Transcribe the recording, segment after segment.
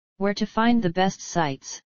Where to find the best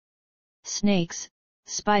sites. Snakes,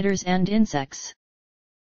 spiders and insects.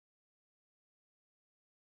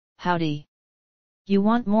 Howdy! You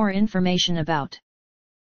want more information about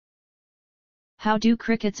how do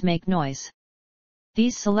crickets make noise?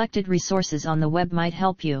 These selected resources on the web might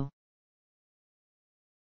help you.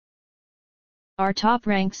 Our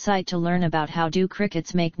top-ranked site to learn about how do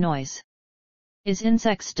crickets make noise is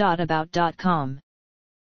insects.about.com.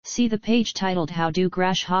 See the page titled How do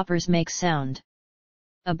grasshoppers make sound?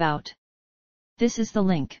 About. This is the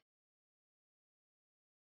link.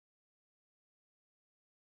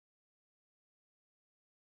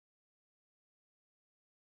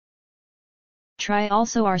 Try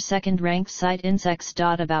also our second-ranked site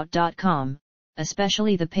insects.about.com,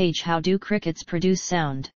 especially the page How do crickets produce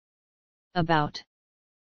sound? About.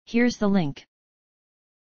 Here's the link.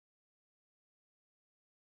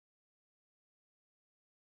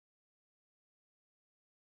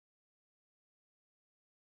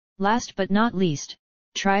 Last but not least,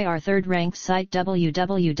 try our third-ranked site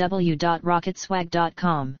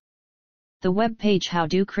www.rocketswag.com. The web page How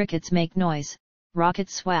do crickets make noise? Rocket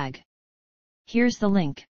Swag. Here's the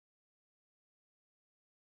link.